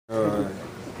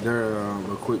They're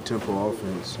a quick tempo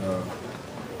offense.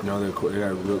 You know, they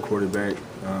got a good quarterback,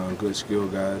 good skill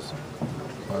guys.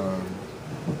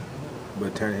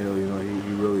 But Tannehill, you know,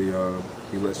 he really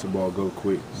he lets the ball go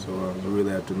quick. So we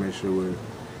really have to make sure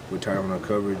we're tight on our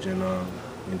coverage and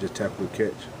just tackle the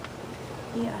catch.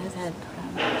 He has had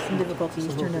some difficulties.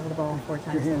 He's turned over the ball 4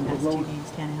 times in the past 2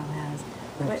 games. Tannehill has.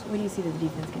 What do you see that the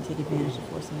defense can take advantage of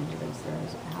forcing into those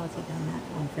throws? How has he done that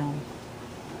on film?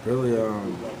 Really,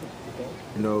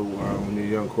 you know, when you're a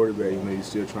young quarterback, you know, you're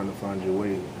still trying to find your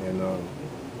way, and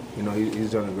you know,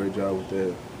 he's done a great job with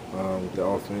that, with the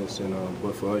offense. And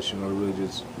but for us, you know, we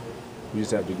just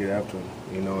have to get after him,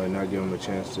 you know, and not give him a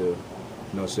chance to, you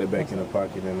know, sit back in the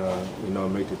pocket and you know,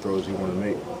 make the throws he want to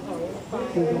make.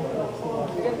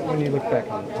 When you look back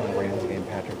on the Rams game,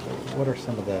 Patrick, what are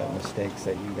some of the mistakes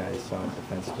that you guys saw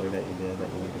defensively that you did that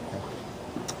you need to correct?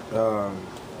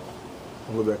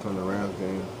 I look back on the Rams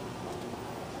game.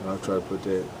 I'll try to put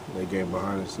that game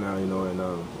behind us now, you know, and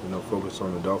you know, focus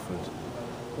on the Dolphins.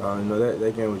 You know,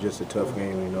 that game was just a tough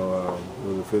game. You know, it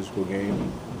was a physical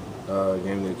game, a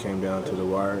game that came down to the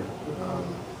wire.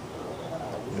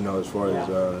 You know, as far as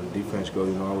defense goes,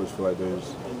 you know, I always feel like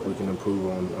we can improve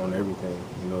on everything.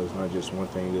 You know, it's not just one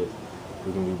thing that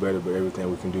we can do better, but everything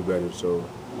we can do better. So,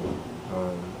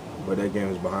 but that game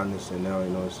is behind us, and now,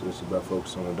 you know, it's about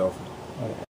focusing on the Dolphins.